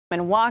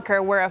In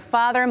Walker, where a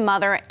father,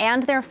 mother,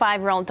 and their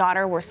 5-year-old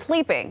daughter were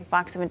sleeping.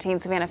 Fox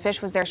 17's Savannah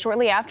Fish was there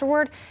shortly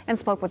afterward and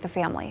spoke with the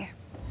family.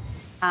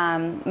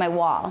 My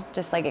wall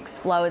just like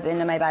explodes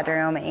into my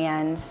bedroom,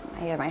 and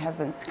I hear my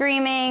husband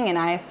screaming, and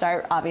I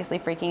start obviously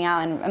freaking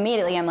out, and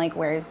immediately I'm like,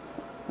 where's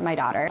my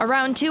daughter?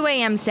 Around 2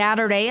 a.m.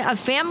 Saturday, a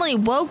family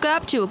woke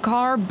up to a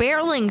car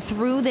barreling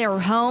through their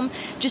home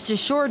just a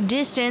short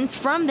distance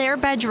from their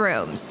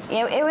bedrooms.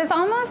 It was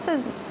almost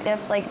as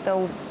if like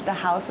the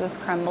house was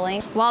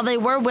crumbling. While they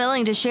were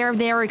willing to share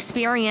their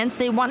experience,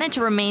 they wanted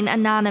to remain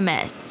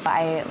anonymous.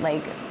 I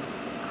like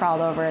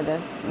crawled over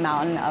this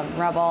mountain of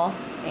rubble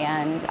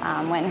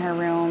and went in her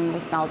room. We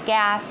smelled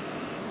gas.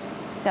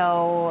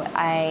 So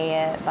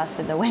I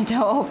busted the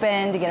window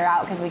open to get her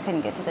out because we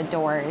couldn't get to the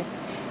doors.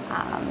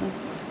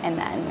 And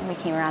then we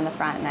came around the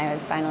front, and I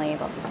was finally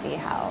able to see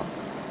how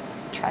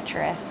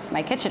treacherous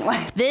my kitchen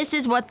was. This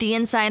is what the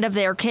inside of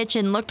their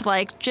kitchen looked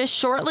like just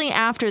shortly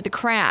after the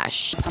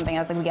crash. Something I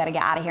was like, we gotta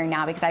get out of here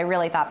now, because I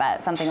really thought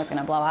that something was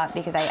gonna blow up,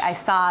 because I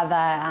saw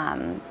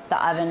the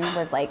oven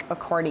was like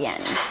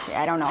accordioned.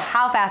 I don't know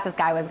how fast this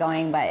guy was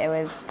going, but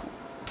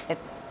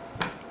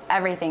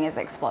everything is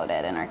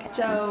exploded in our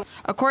kitchen.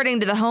 According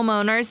to the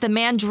homeowners, the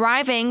man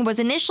driving was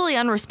initially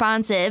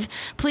unresponsive.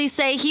 Police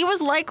say he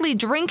was likely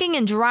drinking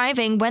and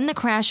driving when the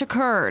crash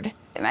occurred.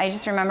 I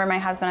just remember my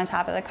husband on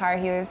top of the car.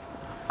 He was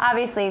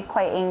obviously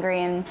quite angry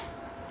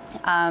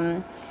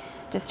and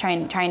just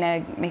trying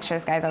to make sure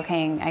this guy's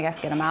okay and I guess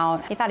get him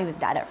out. He thought he was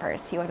dead at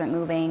first. He wasn't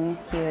moving.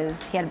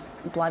 He had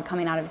blood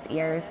coming out of his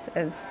ears.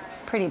 It was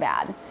pretty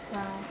bad.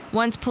 Wow.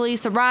 Once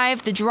police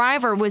arrived, the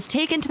driver was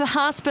taken to the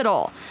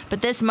hospital. But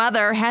this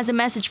mother has a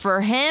message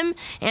for him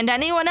and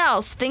anyone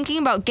else thinking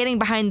about getting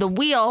behind the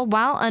wheel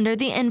while under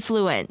the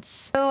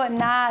influence. Do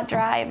not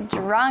drive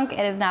drunk.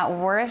 It is not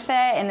worth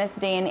it in this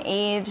day and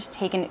age.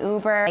 Take an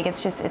Uber. Like,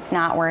 it's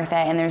not worth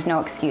it, and there's no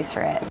excuse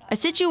for it. A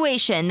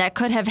situation that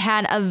could have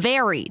had a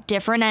very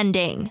different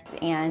ending.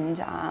 And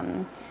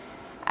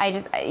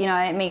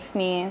it makes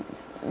me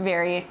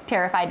very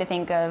terrified to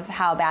think of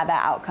how bad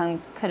that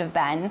outcome could have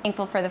been.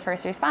 Thankful for the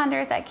first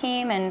responders that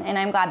came, and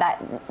I'm glad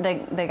that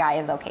the guy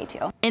is okay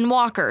too. In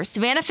Walker,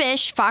 Savannah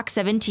Fish, Fox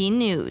 17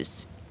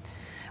 News.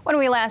 When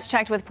we last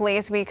checked with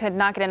police, we could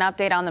not get an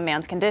update on the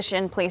man's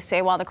condition. Police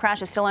say while the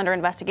crash is still under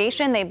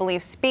investigation, they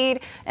believe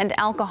speed and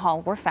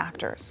alcohol were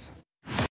factors.